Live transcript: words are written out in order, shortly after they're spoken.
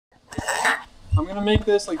I'm going to make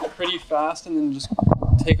this like pretty fast and then just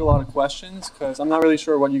take a lot of questions because I'm not really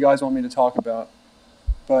sure what you guys want me to talk about.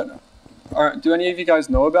 But do any of you guys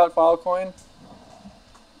know about Filecoin?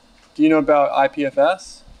 Do you know about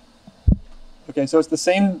IPFS? Okay, so it's the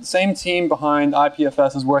same team behind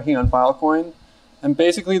IPFS is working on Filecoin. And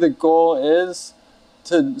basically the goal is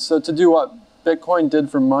to do what Bitcoin did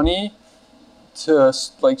for money to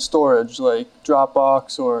like storage, like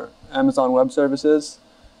Dropbox or Amazon Web Services.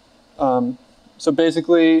 So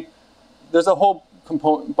basically, there's a whole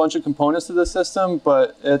bunch of components to the system,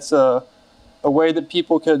 but it's a way that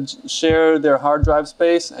people could share their hard drive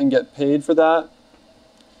space and get paid for that.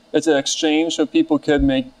 It's an exchange, so people could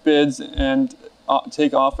make bids and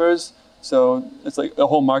take offers. So it's like a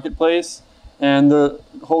whole marketplace. And the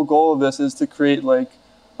whole goal of this is to create like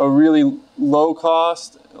a really low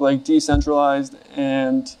cost, like decentralized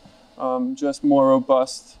and just more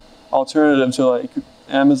robust alternative to like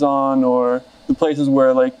Amazon or the places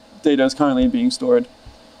where like data is currently being stored.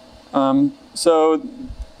 So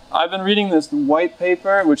I've been reading this white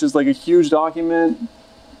paper, which is like a huge document.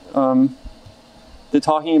 They're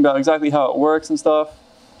talking about exactly how it works and stuff.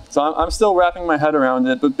 So I'm still wrapping my head around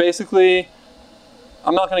it, but basically,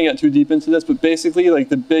 I'm not going to get too deep into this, but basically like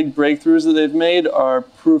the big breakthroughs that they've made are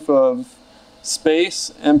proof of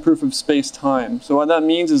space and proof of space-time. So what that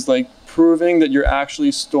means is like proving that you're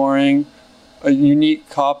actually storing a unique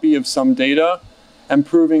copy of some data and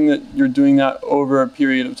proving that you're doing that over a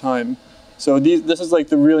period of time. So this is like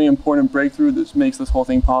the really important breakthrough that makes this whole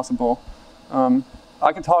thing possible.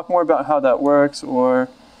 I could talk more about how that works, or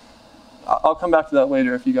I'll come back to that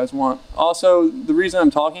later if you guys want. Also, the reason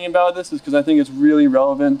I'm talking about this is because I think it's really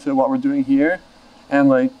relevant to what we're doing here. And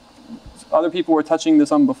like other people were touching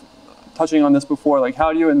on this before, like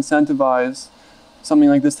how do you incentivize something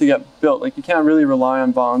like this to get built? Like you can't really rely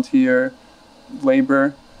on volunteer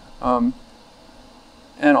labor.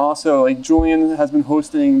 And also like Julian has been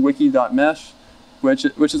hosting wiki.mesh, which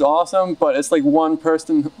is awesome, but it's like one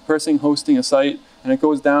person hosting a site and it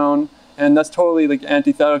goes down. And that's totally like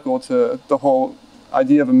antithetical to the whole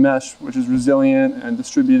idea of a mesh, which is resilient and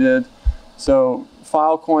distributed. So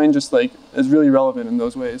Filecoin just like is really relevant in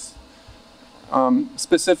those ways.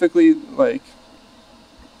 Specifically like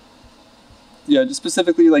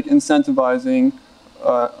incentivizing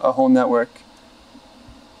a whole network.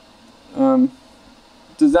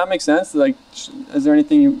 Does that make sense? Like, is there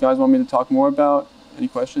anything you guys want me to talk more about? Any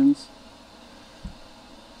questions?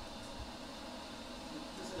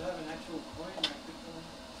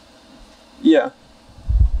 Yeah,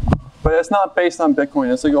 but it's not based on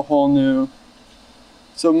Bitcoin. It's like a whole new.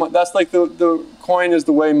 So that's like the coin is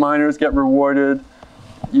the way miners get rewarded.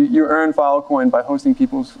 You earn Filecoin by hosting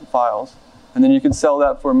people's files, and then you can sell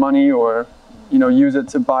that for money or, use it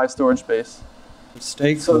to buy storage space.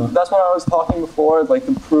 So that's what I was talking before, like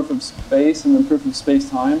the proof of space and the proof of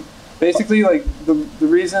space-time. Basically, like the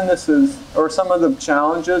reason this is, or some of the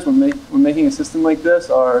challenges when making a system like this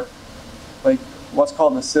are, like what's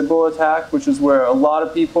called the Sybil attack, which is where a lot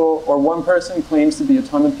of people, or one person claims to be a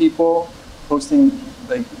ton of people hosting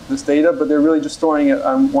like this data, but they're really just storing it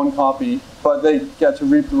on one copy, but they get to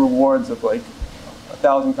reap the rewards of like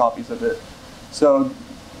 1,000 copies of it. So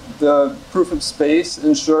the proof of space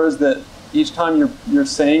ensures that each time you're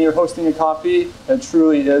saying you're hosting a copy, it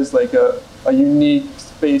truly is like a unique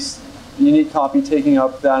copy taking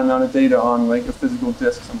up that amount of data on like a physical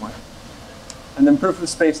disk somewhere. And then proof of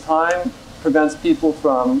space-time prevents people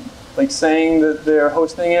from like saying that they're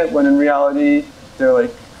hosting it when in reality they're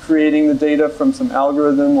like creating the data from some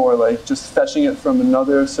algorithm or like just fetching it from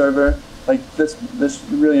another server. Like this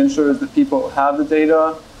really ensures that people have the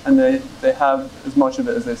data and they have as much of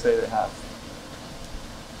it as they say they have.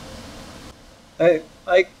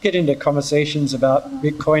 I get into conversations about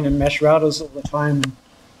Bitcoin and mesh routers all the time and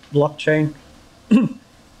blockchain.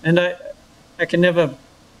 And I can never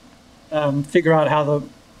figure out how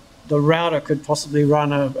the router could possibly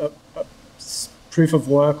run a proof of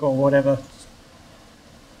work or whatever.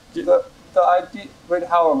 The idea with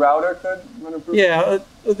how a router could run a proof of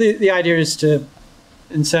work? The idea is to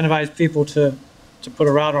incentivize people to put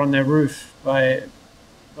a router on their roof by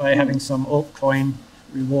having some altcoin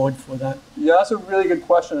reward for that. Yeah, that's a really good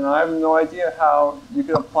question, and I have no idea how you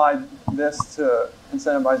could apply this to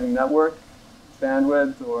incentivizing network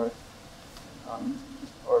bandwidth or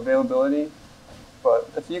availability. But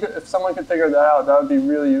if someone could figure that out, that would be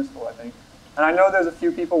really useful, I think. And I know there's a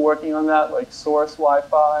few people working on that, like Source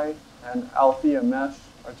Wi-Fi and Althea Mesh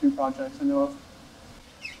are two projects I know of.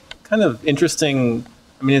 Kind of interesting.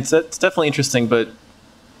 I mean, it's definitely interesting, but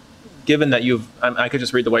given that I could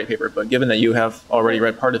just read the white paper, but given that you have already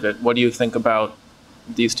read part of it, what do you think about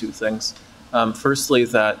these two things? Firstly,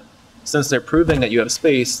 that since they're proving that you have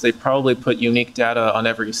space, they probably put unique data on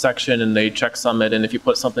every section and they checksum it. And if you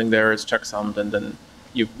put something there, it's checksummed, and then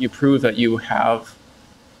you prove that you have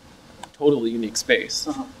totally unique space.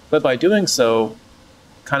 But by doing so,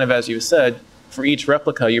 kind of as you said, for each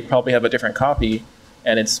replica, you probably have a different copy,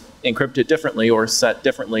 and it's encrypted differently or set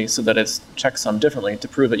differently so that it's checksummed differently to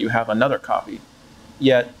prove that you have another copy.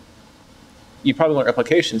 Yet, you probably want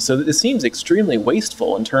replication. So it seems extremely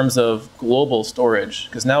wasteful in terms of global storage,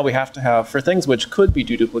 because now we have to have, for things which could be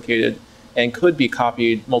deduplicated and could be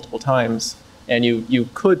copied multiple times, and you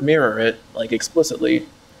could mirror it like explicitly,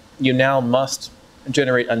 you now must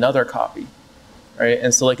generate another copy, right?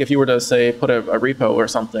 And so like if you were to say put a repo or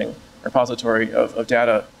something, repository of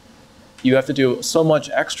data, you have to do so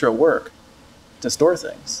much extra work to store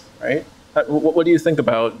things, right? What do you think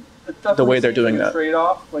about the way they're doing that?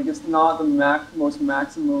 Trade-off, like it's not the most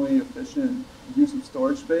maximally efficient use of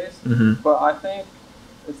storage space, but I think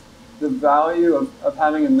the value of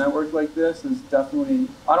having a network like this is definitely,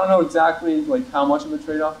 I don't know exactly like how much of a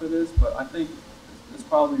trade-off it is, but I think it's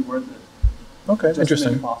probably worth it. Okay, just interesting.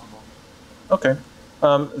 To make it possible. Okay,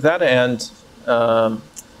 that and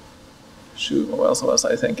shoot, what else was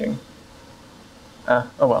I thinking? Oh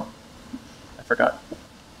well, I forgot.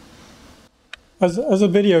 As a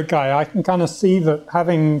video guy, I can kind of see that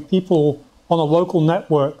having people on a local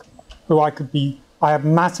network who I have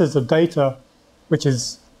masses of data, which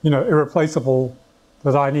is, irreplaceable,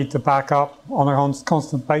 that I need to back up on a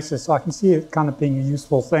constant basis. I can see it kind of being a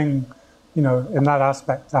useful thing, in that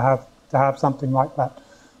aspect to have something like that.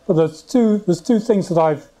 But there's two things that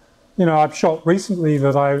I've shot recently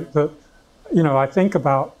that I think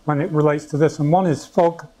about when it relates to this, and one is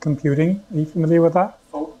fog computing. Are you familiar with that?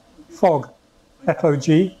 Fog.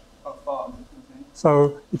 F-O-G. Oh, fog.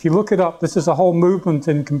 So if you look it up, this is a whole movement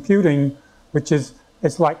in computing,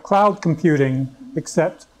 it's like cloud computing,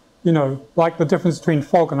 except, like the difference between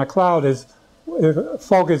fog and a cloud is,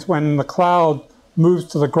 fog is when the cloud moves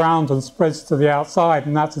to the ground and spreads to the outside,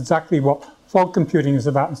 and that's exactly what fog computing is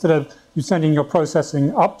about. Instead of you sending your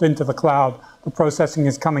processing up into the cloud, the processing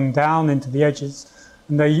is coming down into the edges.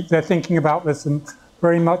 And they're thinking about this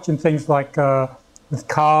very much in things like with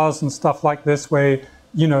cars and stuff like this, where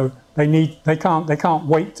they can't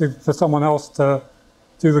wait for someone else to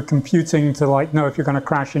do the computing to know if you're going to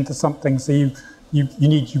crash into something. So you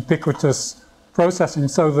need ubiquitous processing,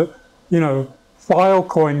 so that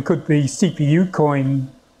Filecoin could be CPU coin.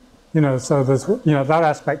 So there's that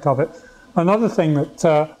aspect of it. Another thing that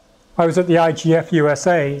I was at the IGF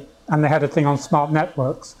USA, and they had a thing on smart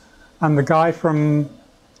networks, and the guy from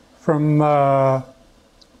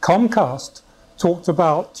Comcast talked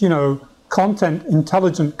about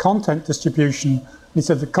intelligent content distribution. He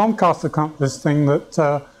said that Comcast accomplished this thing that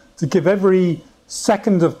to give every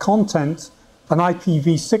second of content an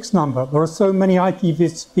IPv6 number. There are so many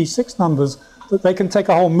IPv6 numbers that they can take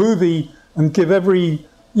a whole movie and give every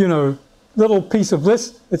little piece of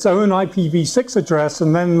this its own IPv6 address,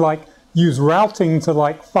 and then use routing to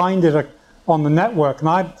find it on the network.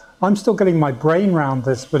 And I'm still getting my brain around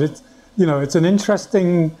this, but it's it's an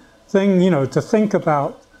interesting thing to think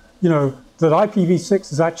about that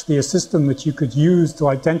IPv6 is actually a system that you could use to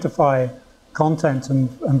identify content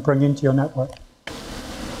and bring into your network.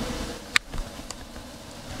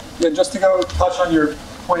 Yeah, just to go touch on your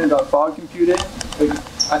point about fog computing,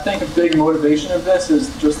 I think a big motivation of this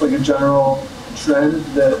is just a general trend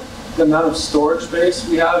that the amount of storage space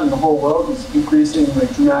we have in the whole world is increasing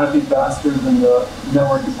dramatically faster than the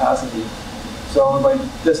network capacity. So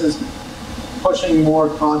this is pushing more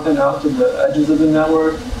content out to the edges of the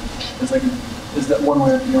network. Is that one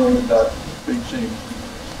way of dealing with that big change?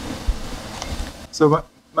 So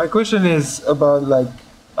my question is about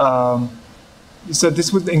you said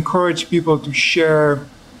this would encourage people to share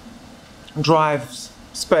drive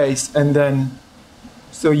space, and then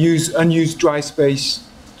use unused drive space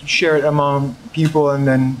to share it among people and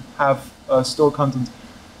then have store content.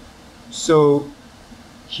 So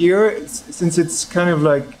here, since it's kind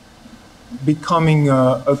of becoming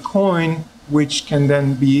a coin which can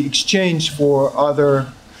then be exchanged for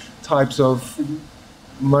other types of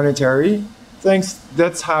monetary things,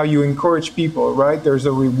 that's how you encourage people, right? There's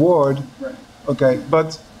a reward. Right. Okay,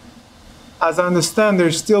 but as I understand,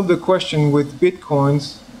 there's still the question with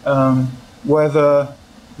Bitcoins, whether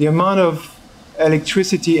the amount of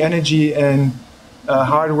electricity, energy, and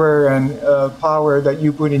hardware and power that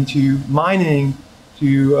you put into mining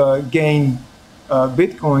to gain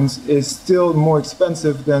Bitcoins is still more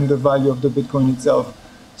expensive than the value of the Bitcoin itself.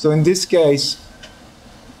 So in this case,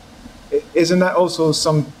 isn't that also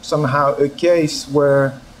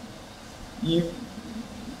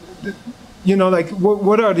you know, like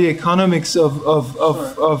what are the economics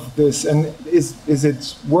of this, and is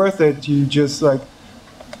it worth it? You just like,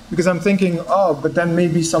 because I'm thinking, oh, but then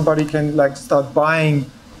maybe somebody can like start buying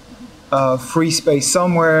free space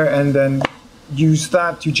somewhere and then use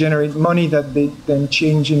that to generate money that they then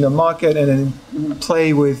change in the market and then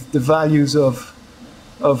play with the values of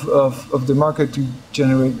the market to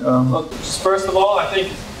generate. Well, first of all, I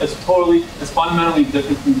think it's fundamentally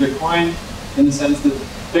different from Bitcoin in the sense that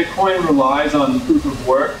Bitcoin relies on proof of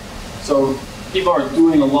work. So people are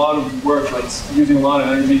doing a lot of work, like using a lot of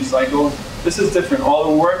energy cycles. This is different. All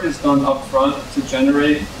the work is done up front to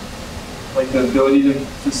generate like the ability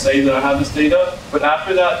to say that I have this data. But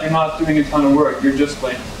after that, you're not doing a ton of work. You're just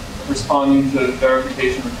like responding to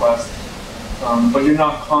verification requests. But you're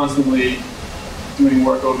not constantly doing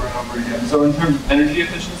work over and over again. So in terms of energy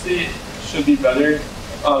efficiency, it should be better.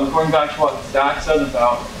 Going back to what Zach said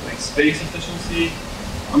about like space efficiency,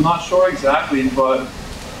 I'm not sure exactly, but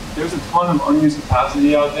there's a ton of unused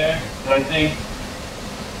capacity out there, and I think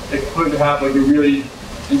it could have like a really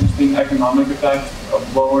interesting economic effect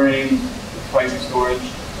of lowering the price of storage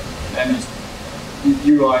and just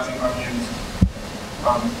utilizing unused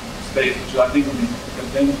space, which I think would be a good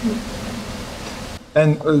thing.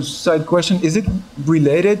 And a side question, is it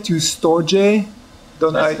related to Storj?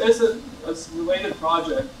 It's a related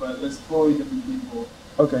project, but it's totally different people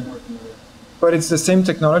working with it. But it's the same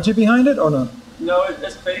technology behind it, or not? No,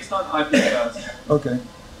 it's based on IPFS. Okay.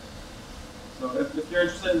 So if you're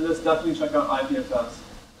interested in this, definitely check out IPFS.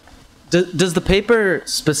 Does the paper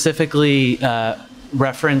specifically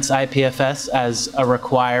reference IPFS as a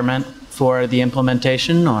requirement for the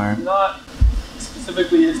implementation, or? Not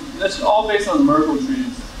specifically. It's all based on Merkle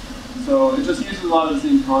trees. So it just uses a lot of the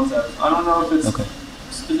same concepts. I don't know if it's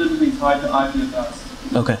specifically tied to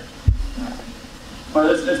IPFS. Okay.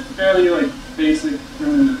 But it's fairly like basic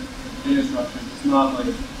primitive data structures. It's not like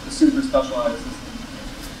a super specialized system.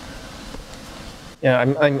 Yeah,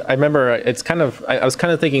 I remember it's kind of, I was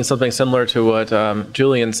kind of thinking something similar to what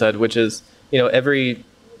Julian said, which is, you know, every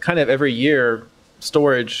year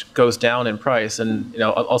storage goes down in price, and, you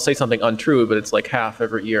know, I'll say something untrue, but it's like half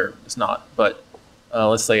every year. It's not, but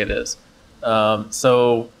let's say it is.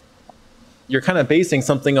 So you're kind of basing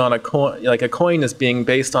something on a coin, like a coin is being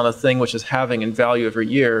based on a thing which is halving in value every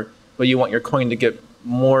year, but you want your coin to get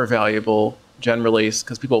more valuable generally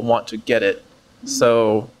because people want to get it.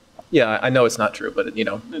 So yeah, I know it's not true, but you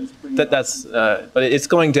know, but it's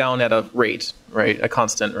going down at a rate, right? A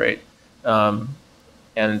constant rate.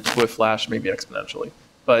 And with Flash, maybe exponentially.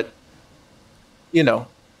 But, you know,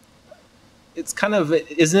 it's kind of,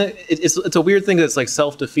 isn't it? It's a weird thing that's like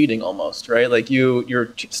self-defeating almost, right? Like your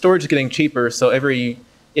storage is getting cheaper, so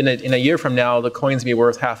in a year from now, the coins be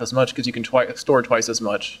worth half as much because you can store twice as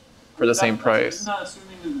much for the same price. Isn't that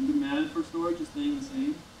assuming the demand for storage is staying the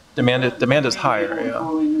same? Demand is higher,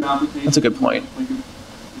 yeah. That's a good point. Like a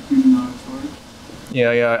huge amount of storage.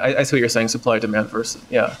 Yeah, I see what you're saying, supply demand versus,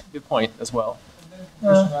 yeah, good point as well.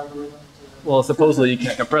 Well, supposedly you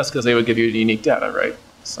can't compress because they would give you unique data, right?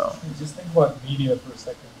 So just think about media for a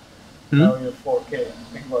second. Now you're 4K.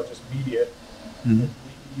 Think about just media. You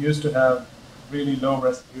used to have really low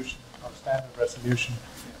resolution or standard resolution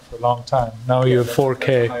for a long time. Now you're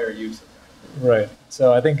 4K. Higher use. Right.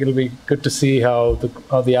 So I think it'll be good to see how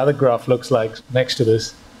the other graph looks like next to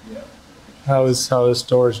this. Yeah. How is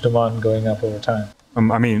storage demand going up over time?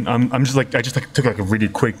 I mean, I'm just like, I just took like a really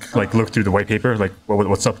quick look through the white paper, like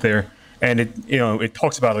what's up there, and it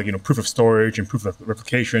talks about like proof of storage and proof of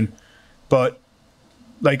replication, but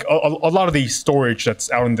like a lot of the storage that's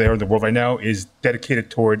out in there in the world right now is dedicated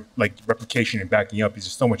toward like replication and backing up. There's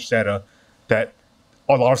just so much data that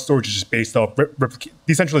a lot of storage is just based off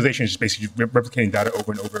decentralization is just basically replicating data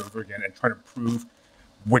over and over and over again and trying to prove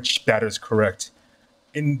which data is correct.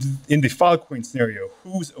 In the Filecoin scenario,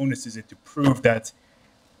 whose onus is it to prove that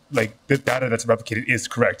like the data that's replicated is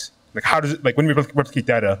correct? Like how does it, like when we replicate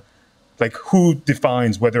data, like who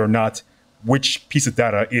defines whether or not which piece of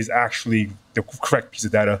data is actually the correct piece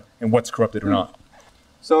of data and what's corrupted or not?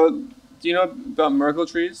 So do you know about Merkle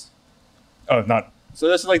trees? Not. So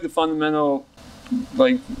this is like the fundamental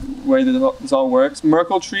like way that this all works.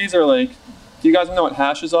 Merkle trees are like, do you guys know what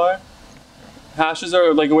hashes are? Hashes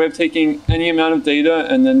are like a way of taking any amount of data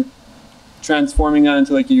and then transforming that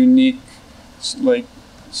into like a unique like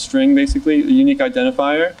string, basically, a unique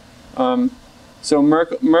identifier. So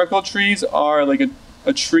Merkle trees are like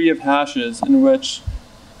a tree of hashes in which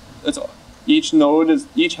each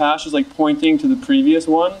hash is like pointing to the previous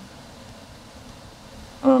one.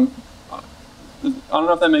 I don't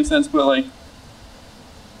know if that makes sense, but like,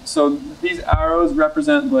 so these arrows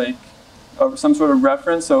represent like some sort of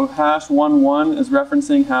reference. So hash 1 is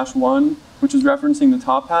referencing hash 1, which is referencing the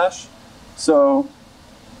top hash. So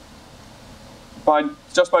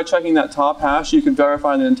just by checking that top hash, you could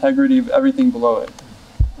verify the integrity of everything below it.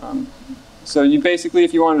 So you basically,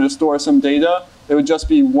 if you wanted to store some data, it would just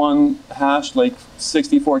be one hash, like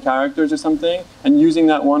 64 characters or something. And using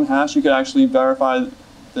that one hash, you could actually verify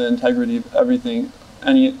the integrity of everything,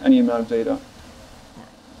 any amount of data.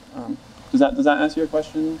 Does that answer your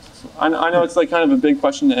question? I know it's like kind of a big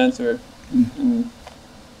question to answer.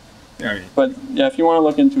 But yeah, if you want to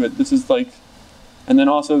look into it, this is like, and then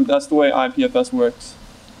also that's the way IPFS works.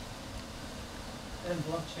 And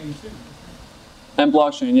blockchain too. And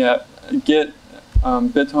blockchain, yeah. Git,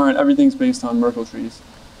 BitTorrent, everything's based on Merkle trees.